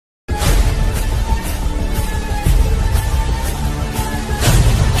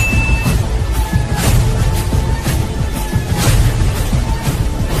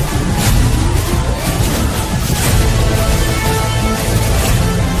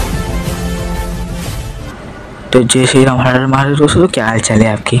तो जय श्री राम। हमारे दोस्तों, क्या हाल चाल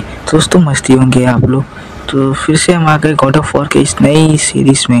है आपकी? दोस्तों मस्ती होंगे आप लोग। तो फिर से हम आ गए गॉड ऑफ वॉर के इस नई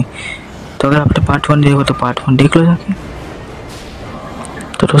सीरीज़ में। तो अगर आपने पार्ट 1 देखो तो पार्ट 1 देख लो जाके।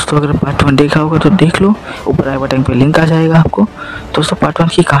 तो दोस्तों अगर पार्ट 1 देखा होगा तो देख लो, ऊपर आई बटन पे लिंक आ जाएगा आपको। दोस्तों पार्ट 1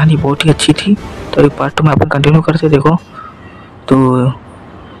 की कहानी बहुत ही अच्छी थी, तो अभी पार्ट 2 में अपन कंटिन्यू करते देखो। तो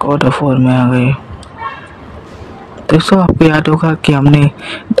गॉड ऑफ वॉर में आ गए। दोस्तों आपको याद होगा कि हमने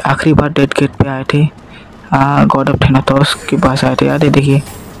आखिरी बार डेड गेट पे आए थे, गॉड ऑफ थैनातोस के पास आए थे, याद है? देखिए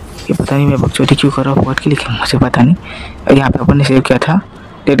ये पता नहीं मैं बकचोदी क्यों कर रहा हूँ के लिए, मुझे पता नहीं। और यहाँ पे अपन ने सेव किया था,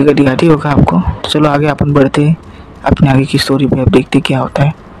 डेड गेट याद ही होगा आपको। तो चलो आगे अपन बढ़ते हैं अपने आगे की स्टोरी पे, अब देखते क्या होता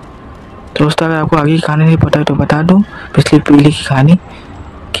है। तो दोस्तों अगर आपको आगे की कहानी नहीं पता है तो बता दूँ, पिछली पीढ़ी की कहानी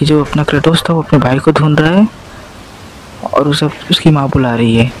कि जो अपना kratos था वो अपने भाई को ढूंढ रहा है और उसे उसकी माँ बुला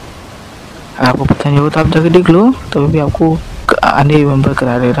रही है। आपको पता नहीं हो तो आप जाके देख लो, तो भी आपको आने रिमेम्बर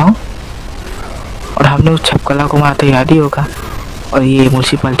करा दे रहा हूँ। और हमने उस छपकला को मारा था, याद ही होगा। और ये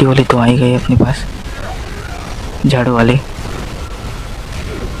म्यूनसिपालिटी वाले तो आ ही गए अपने पास, झाड़ू वाले।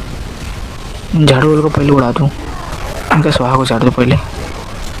 झाड़ू वाले को पहले उड़ा दूँ, इनका स्वाहा को झाड़ दो पहले।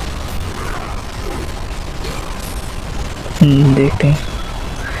 देखते हैं,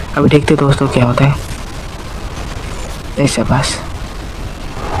 अभी देखते दोस्तों क्या होता है। ऐसा बस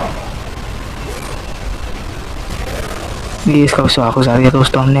ये इसका स्वाहा को झाड़ दिया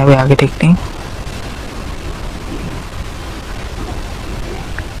दोस्तों हमने। अभी आगे देखते हैं।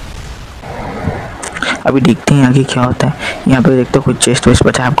 अभी देखते हैं आगे क्या होता है। यहाँ पे देखते हो कुछ चेस्ट वेस्ट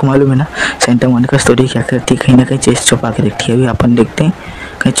बचा, आपको मालूम है ना सेंटा मोनिका स्टोरी क्या करती है, कहीं ना कहीं चेस्ट छुपा के रखती है। अभी अपन देखते हैं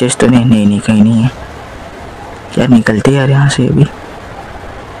कहीं चेस्ट तो नहीं कहीं नहीं है। क्या निकलते यार यहाँ से अभी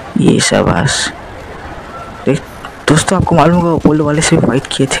ये शाबाश। देख दोस्तों आपको मालूम होगा अपोलो वाले से फाइट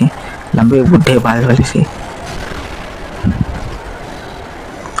किए थे, लंबे बुढ़े बाल वाले से।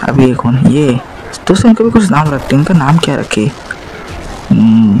 अभी ये कौन? ये दोस्तों इनका भी कुछ नाम रखते हैं, इनका नाम क्या रखे?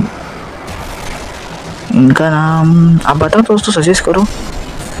 इनका नाम आप बताओ दोस्तों, सजेस्ट करो।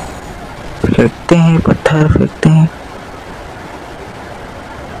 फेंकते हैं पत्थर, फेंकते हैं।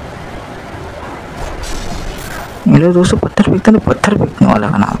 मेरे दोस्तों पत्थर फेंकते हैं तो पत्थर फेंकने वाला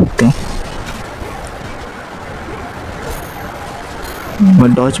का नाम रखते हैं।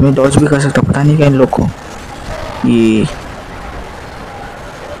 मैं डॉज भी कर सकता, पता नहीं क्या इन लोग को। ये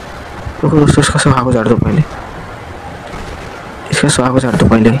दोस्तों इसका स्वाहा को झाड़ दो पहले, इसका स्वाहा को झाड़ दो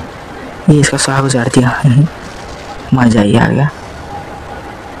पहले। ये इसका स्वाहा को झाड़ दिया, मजा ही आ गया।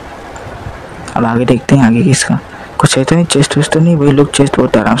 अब आगे देखते हैं आगे किसका कुछ है तो नहीं। चेस्ट वेस्ट तो नहीं, वही लोग चेस्ट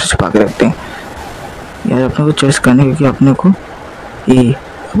बहुत आराम से छुपा के रखते हैं यार। अपने को चेस्ट करने क्योंकि अपने को ये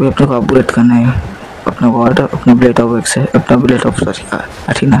अभी अपने को अपग्रेड करना है अपने को ऑर्डर, अपने ब्लेड ऑफ एक्स है, अपना ब्लेड ऑफ सॉरी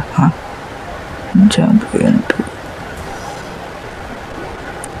अठीना। हाँ जंप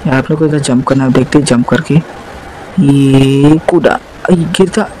यार, अपने को इधर जंप करना है। देखते जंप करके ये कूदा,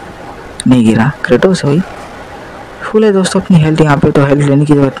 गिरता नहीं, गिरा kratos भाई फुल है दोस्तों अपनी हेल्थ। यहाँ पे तो हेल्थ लेने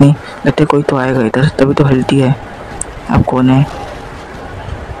की जरूरत नहीं, लगता कोई तो आएगा इधर तभी तो हेल्थी है। अब कौन है?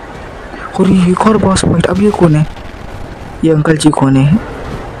 और ये एक और बॉस फाइट। अब ये कौन है? ये अंकल जी कौन है?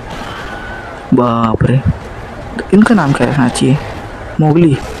 बाप रे, इनका नाम क्या रखना चाहिए?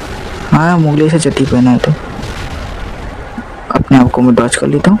 मोगली। हाँ मोगली से चट्टी पहना है। तो अपने आप को मैं डॉच कर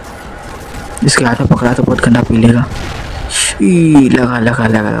लेता हूँ। इसके हाथ में पकड़ा तो बहुत गंदा पी लेगा।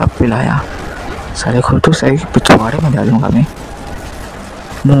 लगा पिलाया सारे को तो सही पिछवाड़े में डालूंगा मैं।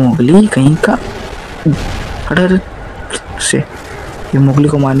 मोगली कहीं का हट से, ये मोगली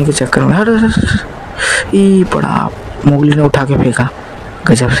को मारने के चक्कर में हट पड़ा। मोगली ने उठा के फेंका,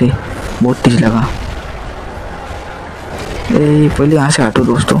 गजब से बहुत तेज लगा। पहले यहाँ से हटो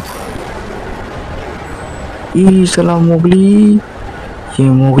दोस्तों। साला मोगली, ये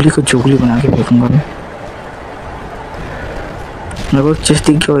मोगली को चुगली बना के फेंकूंगा मैं। मेरे को चेस्ट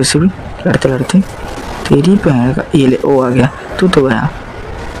दिख गया वैसे भी लड़ते लड़ते। तेरी पैर का ये ले, ओ आ गया। तू तो गया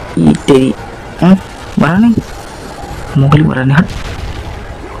ये तेरी मरा नहीं, मोगली मरा नहीं। हट,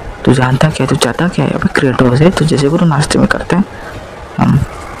 तू जानता क्या, तू चाहता क्या है? अभी kratos है तो जैसे को तो नाश्ते में करते हैं हम।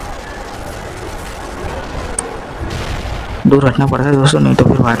 दूर हटना पड़ता है दोस्तों, नहीं तो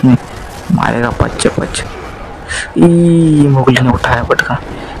फिर बाद में मारेगा पच। ये मोगली ने उठाया पटका,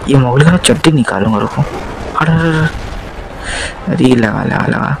 ये मोगली का चट्टी निकालूंगा, रुको। अरे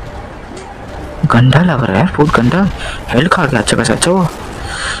लगा गंदा लग रहा है यार, बहुत गंदा। हेल्थ खा गया अच्छा खासा। अच्छा वो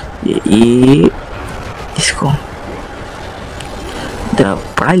ये इसको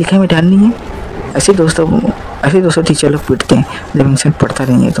पढ़ाई लिखाई में ध्यान नहीं है। ऐसे दोस्तों टीचर लोग पीटते हैं जब इंसान पढ़ता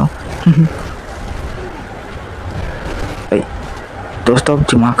नहीं है तो। दोस्तों अब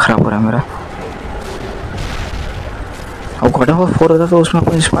दिमाग खराब हो रहा है मेरा। और गॉड ऑफ 4 होता तो उसमें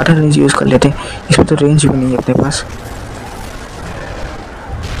अपन स्पार्टा रेंज यूज़ कर लेते, इसमें तो रेंज भी नहीं है अपने पास।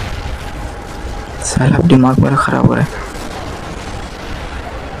 साला दिमाग मेरा ख़राब हो रहा है।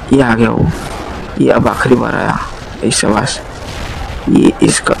 ये आ गया वो, ये अब आखिरी बार आया इस आवाज़। ये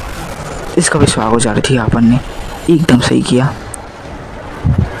इसका भी स्वागत जा रही थी अपन ने, एकदम सही किया।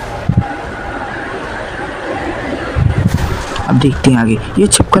 अब देखते हैं आगे। ये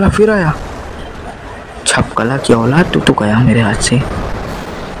छिपकला फिर आया। छिपकला क्या औलाद, तू गया मेरे हाथ से।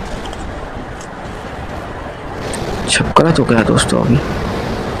 छिपकला तो गया दोस्तों अभी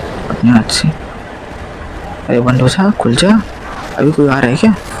अपने हाथ से। अरे बंद हो जा, खुल जा, अभी कोई आ रहा है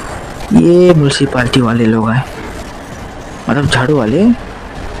क्या? ये म्यूनसिपालिटी वाले लोग आए, मतलब झाड़ू वाले।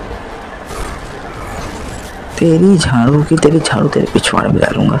 तेरी झाड़ू तेरे पिछवाड़े में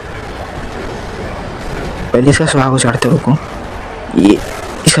डालूंगा। पहले इसका सुहाग उजाड़ते रुको। ये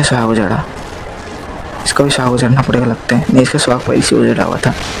इसका सुहाग उजाड़ा, इसका भी सुहाग उजाड़ना पड़ेगा लगता है। नहीं, इसका सुहाग पहले से उजाड़ा हुआ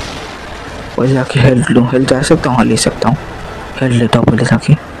था। पहले जाके हेल्थ लूँ, हेल्थ जा सकता हूँ? हाँ ले सकता हूँ, हेल्थ लेता हूँ पहले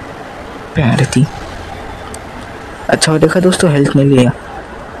जाके। पैर थी। अच्छा देखा दोस्तों, हेल्थ नहीं लिया।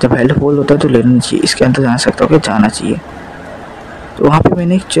 जब हेल्थ फुल होता है तो लेना चाहिए। इसके अंदर जा सकता हूँ क्या? जाना चाहिए। तो वहाँ पे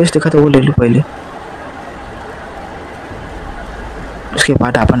मैंने एक चेस्ट देखा था, वो ले लूँ पहले, उसके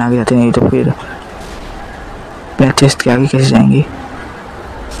बाद अपन आगे जाते। नहीं तो फिर चेस्ट के आगे कैसे जाएंगे?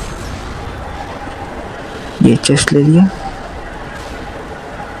 ये चेस्ट ले लिया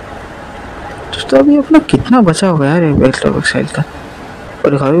दोस्तों। अभी अपना कितना बचा हुआ है यार बैक साइड का।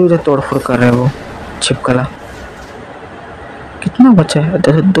 और अभी उधर तोड़फोड़ कर रहा है वो छिपकला। कितना बचा है?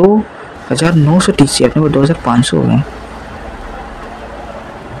 2900 टीसी, अपने को 2500 हो गए।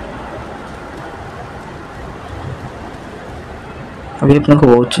 अभी अपने को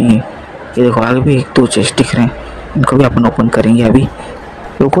बहुत चाहिए। ये देखो आगे भी 1-2 चेस्ट दिख रहे हैं, इनको भी अपन ओपन करेंगे अभी।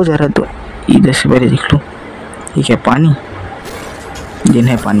 रुको जरा, तो इधर से पहले देख लो। ये क्या पानी? जिन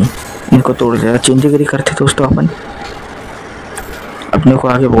है पानी, इनको तोड़ जरा चेंजगिरी करते दोस्तों अपन। अपने को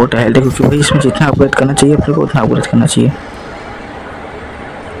आगे बहुत है, क्योंकि भाई इसमें जितना अपग्रेड करना चाहिए अपने को उतना अपग्रेड करना चाहिए।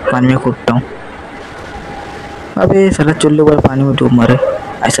 पानी में कूदता हूँ। अबे साला चुल्लू वाला पानी में डूब मरे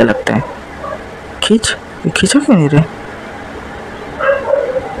ऐसा लगता है। खींचा क्यों नहीं रहे?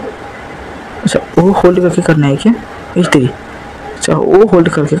 अच्छा वो होल्ड करके करना है क्या? इस तरी। अच्छा वो होल्ड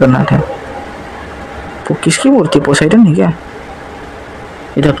करके करना था। वो किसकी मूर्ति? पोसाइडन है क्या?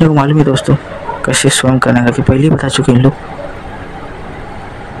 ये तो अपने को मालूम है दोस्तों कैसे स्वयं करने का, कि पहले ही बता चुके हैं लोग।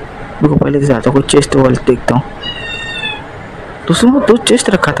 देखो पहले से जाता कोई चेस्ट वाल देखता हूँ। दूसरों को 2 चेस्ट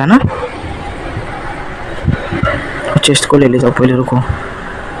रखा था ना, चेस्ट को ले लेता हूँ पहले। रुको,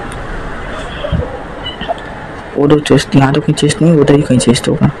 वो 2 चेस्ट यहाँ तो कहीं चेस्ट नहीं, उधर ही कहीं चेस्ट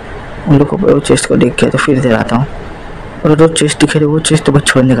होगा। उन लोग को वो चेस्ट को देख के तो फिर इधर आता हूँ। और 2 चेस्ट दिखे थे, वो चेस्ट तो बस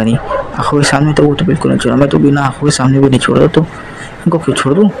छोड़ने का नहीं। आँखों के सामने तो वो तो बिल्कुल नहीं छोड़ा। मैं तो बिना आँखों के सामने भी नहीं छोड़ा, तो इनको क्यों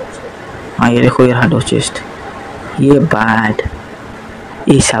छोड़ दूँ? हाँ ये देखो, ये रहा 2 चेस्ट। ये बात,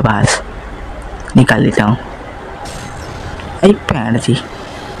 ये शाबाश, निकाल लेता हूँ। अरे पैर जी,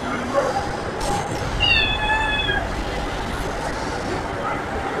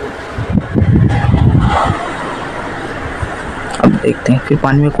 अब देखते हैं। फिर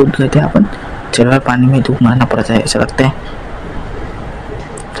पानी में कूद लेते हैं अपन। चलो पानी में धूप मारना पड़ता है ऐसा लगता है।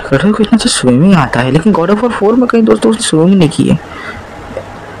 kratos को इतना अच्छा स्विमिंग आता है, लेकिन गॉड ऑफ वॉर 4 में कहीं दोस्तों उसने स्विमिंग नहीं की है।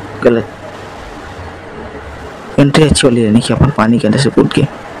 गलत एंट्री अच्छी वाली लेने की, अपन पानी के अंदर से कूद के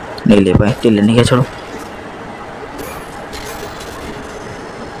नहीं ले पाए। ले लेने का छोड़ो।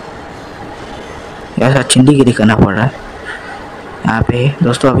 यार चिंदीगिरी करना पड़ रहा है यहाँ पे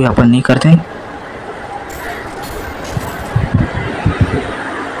दोस्तों। अभी अपन नहीं करते हैं।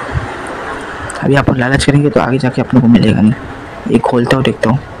 अभी अपन लालच करेंगे तो आगे जाके अपने को मिलेगा नहीं। ये खोलता हूँ, देखता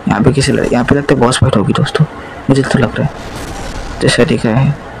हूँ यहाँ पे यहाँ पे लगता है बॉस फाइट होगी दोस्तों, मुझे तो लग रहा है। जैसा दिखा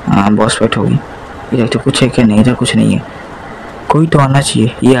है हाँ बॉस फाइट होगी। ये देखते कुछ है क्या? नहीं, इधर कुछ नहीं है। कोई तो आना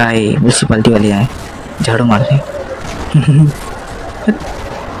चाहिए। ये आए म्यूनसिपालिटी वाले आए झाड़ू मारने।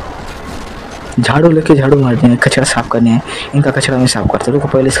 झाड़ू लेके झाड़ू मारते हैं, कचरा साफ करने हैं। इनका कचरा मैं साफ करता हूँ।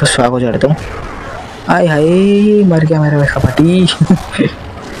 पहले इसका स्वाग हो जाता हूँ। आए हाय मर गया मेरा खपाटी।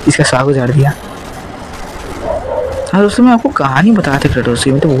 इसका स्वाग हो झाड़ दिया। हाँ दोस्तों, मैं आपको कहानी बता रहा था kratos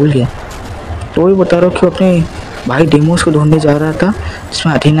की, मैं तो भूल गया। तो वही बता रहा हूँ कि अपने भाई डेमोस को ढूंढने जा रहा था,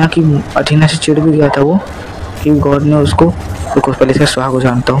 जिसमें अथीना से चिढ़ भी गया था वो, कि गॉड ने उसको। तो पहले इसका स्वाग हो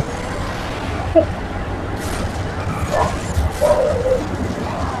जानता हूँ।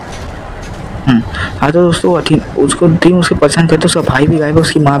 हाँ तो दोस्तों उसको टीम उसके पसंद करते, उसका भाई भी गायब है,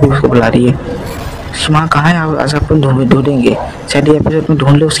 उसकी माँ भी उसको बुला रही है। उसकी माँ कहाँ है? आज अपन ढूंढेंगे शायद ये एपिसोड में।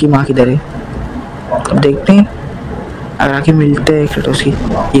 ढूंढ ले उसकी माँ किधर है। अब देखते हैं अगर आके मिलते हैं kratos की।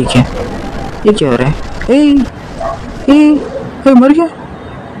 ये क्या हो रहा है? ये मर गया।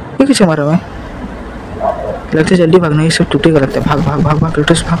 ये कैसे मारा मैं? लगता है जल्दी भागना, ये सब टूटेगा लगता है। भाग भाग भाग भाग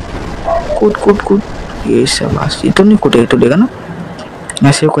क्रेटोस भाग, कूद कूद कूद। ये सब बस ये तो नहीं टूटेगा ना।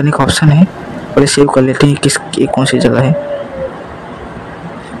 यहाँ सेव करने का ऑप्शन है, पहले सेव कर लेते हैं किस कौन सी जगह है।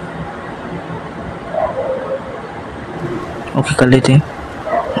 ओके कर लेते हैं।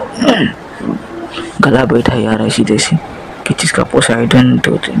 गला बैठा है यार ऐसी तैसी कि जिसका पोसाइडन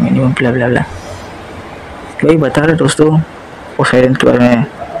तो मिनिमम ब्ला ब्ला ब्ला। वही बता रहे दोस्तों पोसाइडन के बारे में।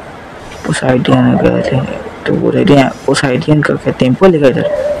 पोसाइडियन गए थे तो बोल रहे हैं पोसाइडियन का क्या टेम्पल है इधर,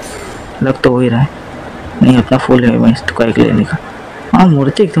 लग तो हो ही रहा है। नहीं अपना फुल है मैं तो क्या लेने का। हाँ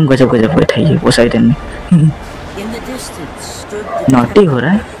मूर्ति एकदम गजब गजब बैठा है पोसाइडन में। नॉटी हो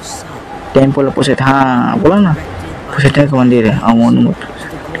रहा है टेम्पल पोसाइड। हाँ बोला ना पोसाइडन का मंदिर है।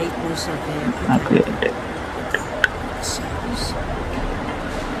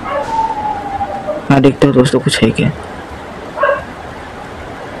 हाँ देखते हो दोस्तों कुछ है क्या।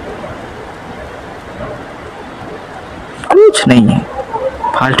 कुछ नहीं है,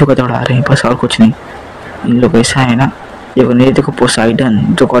 फालतू का दौड़ा रहे हैं बस और कुछ नहीं। इन लोग ऐसा है ना, देखो नहीं देखो पोसाइडन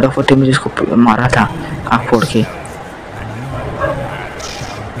जो गॉड ऑफ वॉर में जिसको मारा था आँख फोड़ के।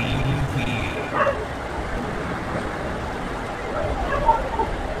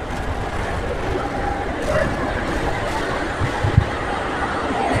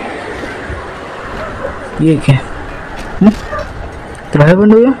 ये क्या तो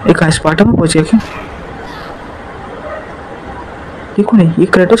बंद हो गया। एक स्पार्टा में पहुंच गया क्या? ये कौन है? ये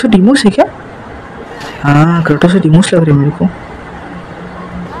क्रेटोस और डिमोस है क्या? हाँ क्रेटोस और डिमोस लग रहे मेरे को।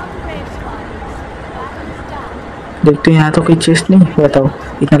 देखते हैं यहाँ तो कोई चेस्ट नहीं। बताओ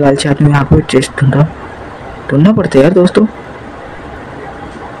इतना लालची आदमी यहाँ पे चेस्ट ढूंढना पड़ता है यार दोस्तों।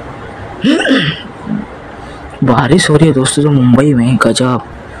 बारिश हो रही है दोस्तों जो मुंबई में गजब।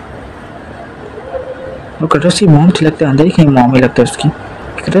 और क्रेटोस की मॉम लगता है अंदर ही कहीं मॉम ही लगता है उसकी।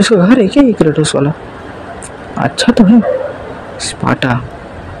 क्रेटोस का घर है क्या ये क्रेटोस वाला? अच्छा तो है। Sparta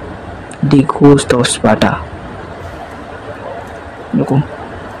the ghost of Sparta. देखो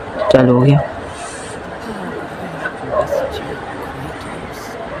चालू हो गया।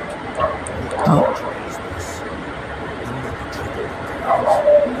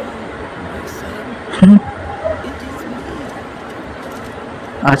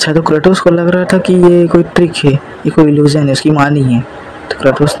 अच्छा तो क्रेटोस को लग रहा था कि ये कोई ट्रिक है, ये कोई इल्यूजन है, उसकी माँ नहीं है। तो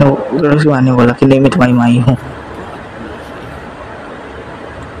क्रेटोस की माँ ने बोला कि नहीं मैं तुम्हारी माँ ही हूँ।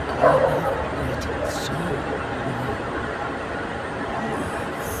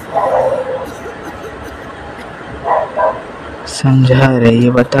 समझा रही है,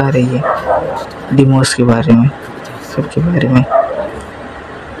 बता रही है डिमोस के बारे में, सबके बारे में।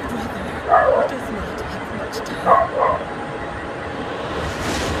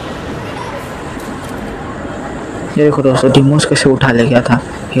 ये देखो दोस्तों डिमोस कैसे उठा ले गया था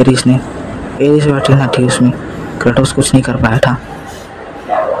एरिस ने। एरिस बैठी ना थी उसमें, क्रेटोस कुछ नहीं कर पाया था।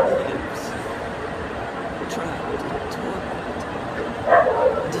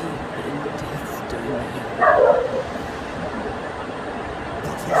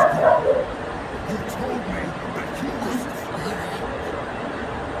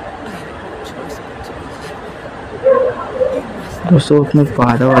 दोस्तों अपने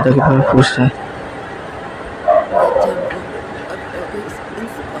वादा के बारे में पूछ रहे हैं।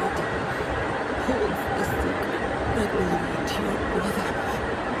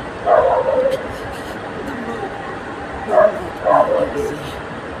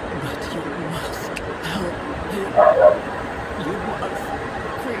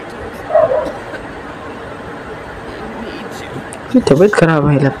 तबीयत खराब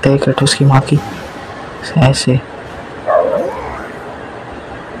है लगता है क्रेटोस की माँ की ऐसे।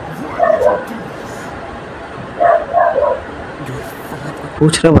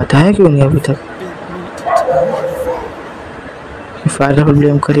 पूछ रहा बताया क्यों नहीं अभी तक। फादर पर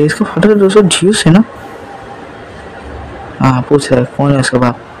ब्लेम करिए। इसका फादर दोस्तों ज्यूस है ना। हाँ पूछ रहा है कौन है उसका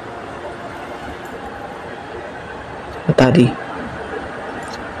बाप।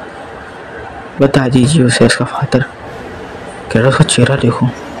 बता दी ज्यूस है उसका फादर। कह रहा उसका चेहरा देखो।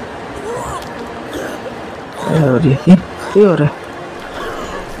 और ये हो रहा है,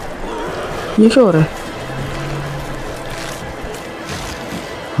 ये क्या हो रहा है?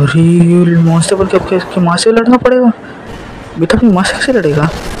 अरे मॉन्स्टर पर क्या माँ से लड़ना पड़ेगा? बेटा अपनी माँ से कैसे लड़ेगा?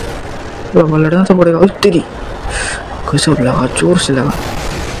 बाबा लड़ना तो पड़ेगा। तेरी कैसे लगा, जोर से लगा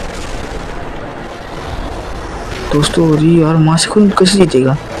दोस्तों। अरे यार माँ से कौन कैसे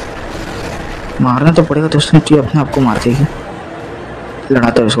जीतेगा? मारना तो पड़ेगा दोस्तों, तो अपने आप को मार देगी।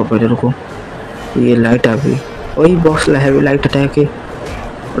 लड़ाता है उसको पहले, रुको। ये लाइट आ गई, वही बॉक्स है लाइट अटैक है।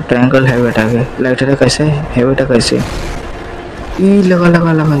 और ट्रायंगल हैवी अटैक है। लाइट अटैक कैसे है, हैवी अटैक कैसे। ई लगा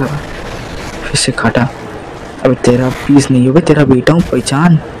लगा लगा लगा, फिर से काटा। अभी तेरा पीस नहीं होगा, तेरा बेटा हूँ,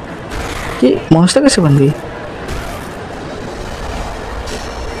 पहचान। ये मॉन्स्टर कैसे बन गई।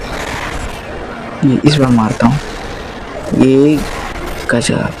 ये इस बार मारता हूँ। ये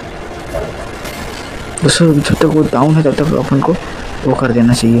गजब। दोस्तों जब तक वो डाउन है तब तक अपन को वो कर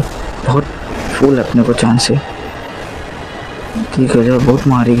देना चाहिए। बहुत फुल अपने को चांस है। ठीक है, जब बहुत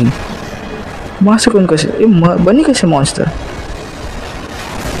मारेगी। वहाँ से कौन कैसे ये बनी कैसे मॉन्स्टर।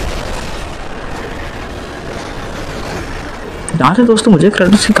 यहाँ से दोस्तों मुझे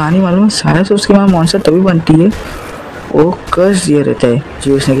क्रेटोस की कहानी मालूम है। शायद से उसके वहाँ मॉन्स्टर तभी बनती है वो कर्ज दिया रहता है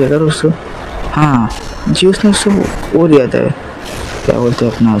जीवस ने। क्या कर उसको, हाँ जीवस ने उसको वो दिया था, क्या बोलते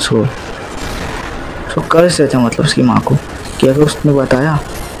हैं अपना उसको कर्ज रहता है, मतलब उसकी माँ को कि अगर उसने बताया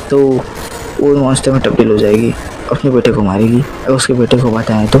तो वो मॉन्स्टर में तब्दील हो जाएगी, अपने बेटे को मारेगी। अगर उसके बेटे को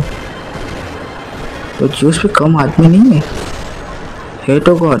बताया तो जीवस पे कम आदमी नहीं है। हेट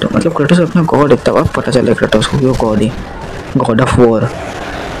ऑफ गॉड, मतलब क्रेटोस अपना गॉड है। तब अब पता चले क्रेटोस को कि वो गॉड है, गॉड ऑफ वॉर।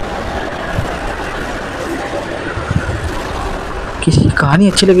 किसी की कहानी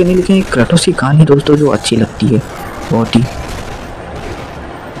अच्छी लगे नहीं, लेकिन क्रेटोस की कहानी दोस्तों जो अच्छी लगती है बहुत ही।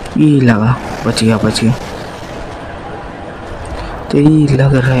 ये लगा, बच गया बच गया। तो ये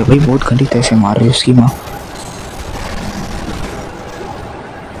लग रहा है भाई बहुत गंदी तरह से मार रही है उसकी माँ।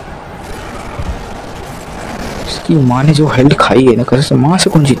 उसकी माँ ने जो हेल्थ खाई है ना, कैसे माँ से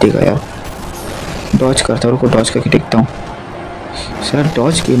कौन जीतेगा यार। डॉज करता हूँ, डॉज करके देखता हूँ। सर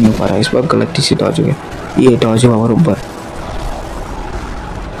डॉज क्यों नहीं हो पा रहा, इस बार गलती से डॉज हो गया। ये डॉज हुआ और ऊपर।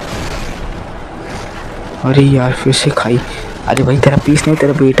 अरे यार फिर से खाई। अरे भाई तेरा पीस नहीं,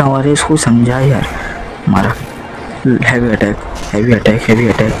 तेरा बेटा हो। अरे इसको समझा यार। मारा, heavy attack heavy attack heavy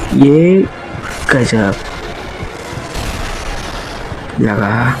attack. ये गजब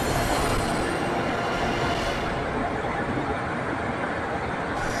लगा।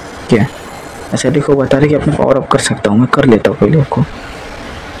 क्या अच्छा देखो, बता रहे कि अपने पावर अप कर सकता हूँ मैं, कर लेता हूँ पहले आपको।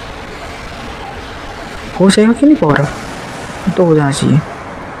 हो जाएगा कि नहीं पावर अप, तो हो जाना चाहिए।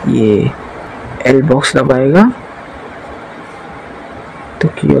 ये एल बॉक्स दबाएगा तो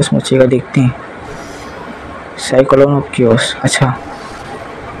कियोस मचेगा, देखते हैं। साइक्लोन ऑफ कियोस, अच्छा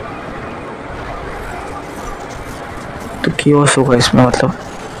तो कियोस होगा इसमें, मतलब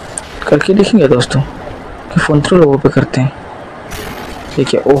करके देखेंगे दोस्तों कि फोन थ्रू लोगों पे करते हैं।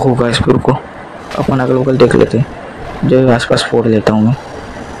 ठीक है, ओ होगा इस पर को अपन अगल बगल देख लेते हैं। जो आसपास फोड़ लेता हूँ मैं,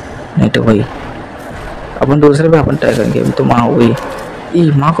 नहीं तो भाई अपन दूसरे पे अपन ट्राई करेंगे। अभी तो माँ हो गई।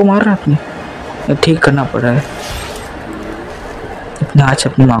 ये माँ को मार रहा है अपनी, ठीक करना पड़ रहा है। इतने आज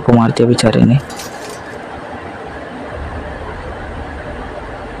अपनी माँ को मार दिया बेचारे ने।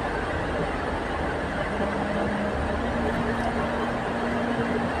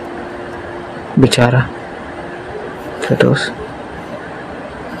 बेचारा क्रेटोस,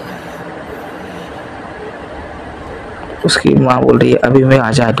 उसकी माँ बोल रही है अभी मैं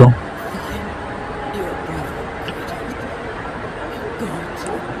आजाद हूँ।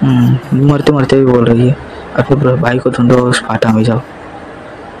 मरते मरते भी बोल रही है अपने भाई को ढूंढो, स्पार्टा में जाओ।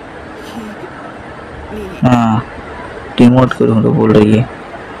 हाँ टीमोट को ढूंढो बोल रही है,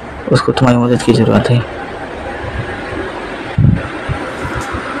 उसको तुम्हारी मदद की जरूरत है।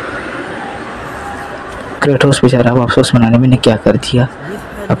 क्रेटोस बेचारा अब अफसोस मनाने में ने क्या कर दिया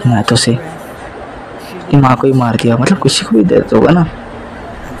अपने हाथों से कि माँ को ही मार दिया, मतलब किसी को भी दर्द होगा ना।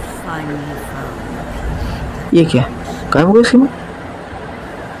 ये क्या गायब हो गई उसकी माँ,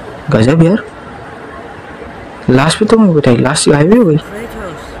 गजब यार। लास्ट पे तो मैं बताई, लास्ट गायब ही हो गई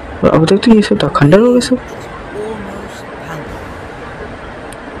और अब तक तो ये सब था, खंडर हो गए सब।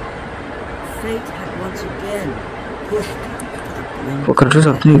 वो क्रेटोस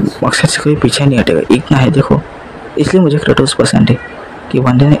अपने मकसद से कभी पीछे नहीं हटेगा, इतना है देखो। इसलिए मुझे क्रेटोस पसंद है कि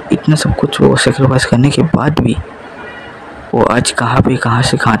बंदे ने इतना सब कुछ वो सेक्रीफाइस करने के बाद भी वो आज कहाँ पे कहाँ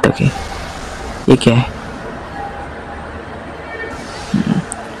से कहाँ तक है। ये क्या है।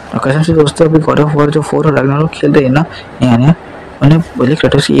 और कसम से दोस्तों अभी गॉड ऑफ वॉर जो 4 और रैग्नारोक खेल रहे हैं ना नया नया, उन्हें पहले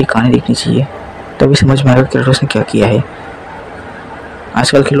क्रेटोस की एक कहानी देखनी चाहिए, तभी समझ में आएगा क्रेटोस ने क्या किया है।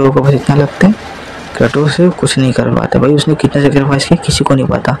 आजकल के लोगों को बस इतना लगता है क्रेटोस से कुछ नहीं कर पाता। भाई उसने कितना सेक्रीफाइस किया किसी को नहीं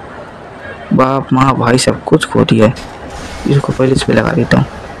पता, बाप माँ भाई सब कुछ खो दिया है। इसको पहले इस पर लगा देता हूँ।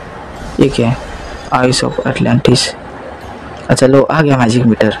 ये क्या है, आइस ऑफ एटलांटिस। अच्छा लो आ गया मैजिक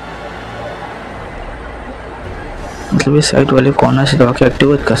मीटर, मतलब ये साइड वाले कॉर्नर से दबा के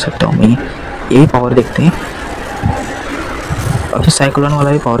एक्टिवेट कर सकता हूँ मैं। यही पावर देखते हैं, और फिर साइक्लोन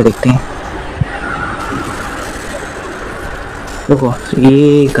वाला भी पावर देखते हैं। देखो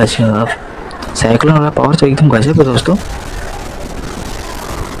ये गजब, साइक्लोन वाला पावर तो एकदम गजब है दोस्तों।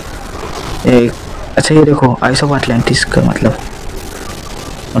 अच्छा ये देखो, आइस ऑफ अटलांटिस का मतलब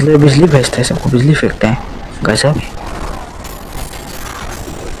ये बिजली भेजता है, सबको बिजली फेंकता है। गजब है।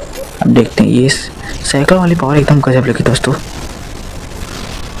 अब देखते हैं, ये साइकिल वाली पावर एकदम गजब लगी दोस्तों,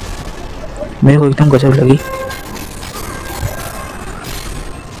 मेरे को एकदम गजब लगी।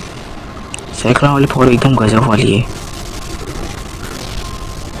 साइकिल वाली पावर एकदम गजब वाली है।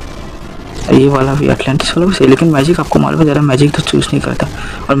 ये वाला भी अटलांटिस वाला भी सही, लेकिन मैजिक आपको मालूम है ज़रा मैजिक तो चूज़ नहीं करता,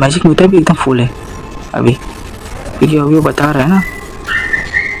 और मैजिक मीटर भी एकदम फुल है अभी, क्योंकि अभी वो बता रहा है ना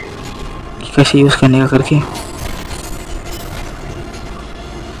कि कैसे यूज़ करने का करके।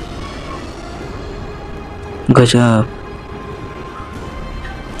 गजब।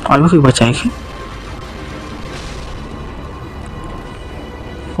 और भी कोई बचा है क्या?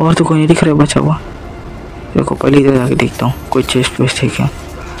 और तो कोई नहीं दिख रहा है बचा हुआ। देखो पहले इधर जाके देखता हूँ कोई चेस्ट वेस्ट है क्या,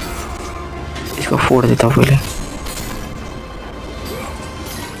 इसको फोड़ देता हूँ पहले।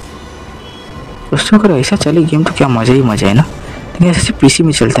 दोस्तों अगर ऐसा चले गेम तो क्या मज़ा ही मज़ा है ना, लेकिन ऐसे पीसी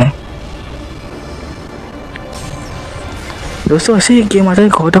में चलता है। दोस्तों ऐसे एक गेम आता है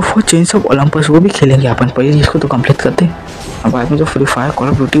God of change of Olympus, वो भी खेलेंगे अपन, पहले इसको तो कंप्लीट करते हैं, और बाद में जो free fire call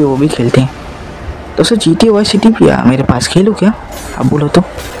of duty वो भी खेलते हैं। दोस्तों GTA वाई सिटी भी है मेरे पास, खेलो क्या आप बोलो तो?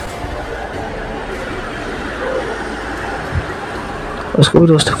 उसको भी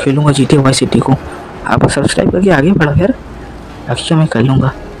दोस्तों खेलूँगा GTA वाई सिटी को। आप सब्सक्राइब करके आगे बढ़ो यार, बाकी क्या मैं कर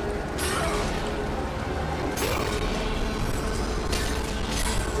लूँगा।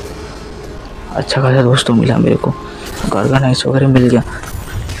 अच्छा खासा दोस्तों मिला मेरे को, ऑर्गेनाइज वगैरह मिल गया।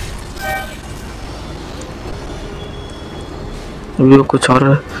 अभी कुछ और,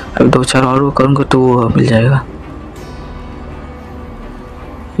 अभी 2-4 और वो करूँगा तो वो मिल जाएगा।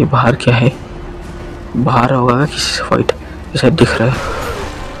 ये बाहर क्या है? बाहर होगा किसी फाइट ऐसा दिख रहा है।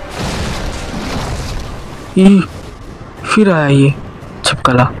 ये फिर आया ये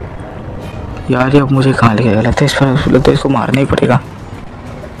छिपकला यार, ये अब मुझे कहाँ लेके गया? लगता है इस पर लगता है इसको मारना ही पड़ेगा।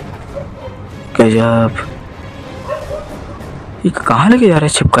 गजब, ये कहाँ लेके जा रहा है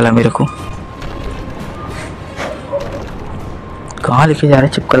छिपकला मेरे को? कहाँ लेके जा रहा है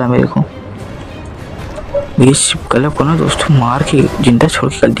छिपकला मेरे को? ये छिपकला को ना दोस्तों मार के जिंदा छोड़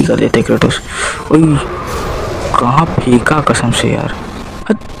के गलती कर देते क्रेटोस। ओए कहाँ फेंका कसम से यार।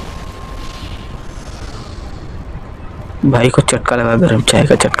 भाई को चटका लगा, गरम चाय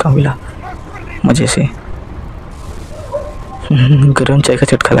का चटका मिला मजे से। गरम चाय का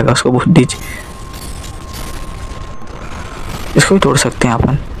चटका लगा उसको, बहुत दीजिए। इसको भी तोड़ सकते हैं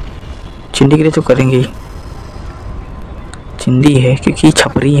अपन, चिंदी के लिए तो करेंगे ही। चिंदी है क्योंकि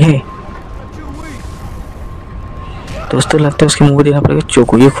छपरी है दोस्तों, लगता है उसके मुंह को देना पड़ेगा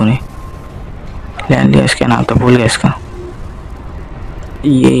चोकुए खुने। ले लिया, इसका नाम तो भूल गया इसका।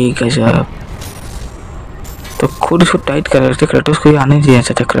 ये गजब, तो खुद इसको टाइट कर रहे थे, क्रेटोस को आने नहीं दिया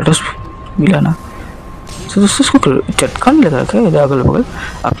चाहता, क्रेटोस मिला ना तो दोस्तों उसको चटका नहीं लगा क्या अगल बगल?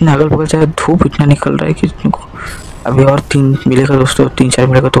 अपने अगल बगल चाहे धूप इतना निकल रहा है कि को अभी और 3 मिलेगा दोस्तों, 3-4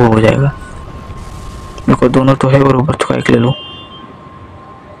 मिलेगा तो हो जाएगा। मेरे को दोनों तो है और ऊपर तो एक ले लो,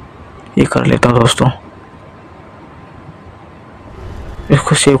 ये कर लेता हूँ दोस्तों,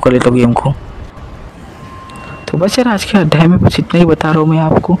 इसको सेव कर लेता हूँ गेम को। तो बस यार आज के अध्याय में बस इतना ही बता रहा हूँ मैं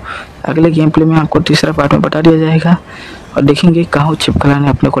आपको। अगले गेम प्ले में आपको तीसरा पार्ट में बता दिया जाएगा, और देखेंगे कहाँ छिपकला ने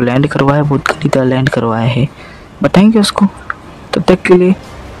अपने को लैंड करवाया, बहुत गली तरह लैंड करवाया है, बताएंगे उसको। तब तक के लिए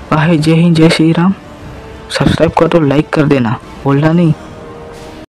बाय, जय हिंद, जय श्री राम। सब्सक्राइब कर दो, लाइक कर देना, बोलना नहीं।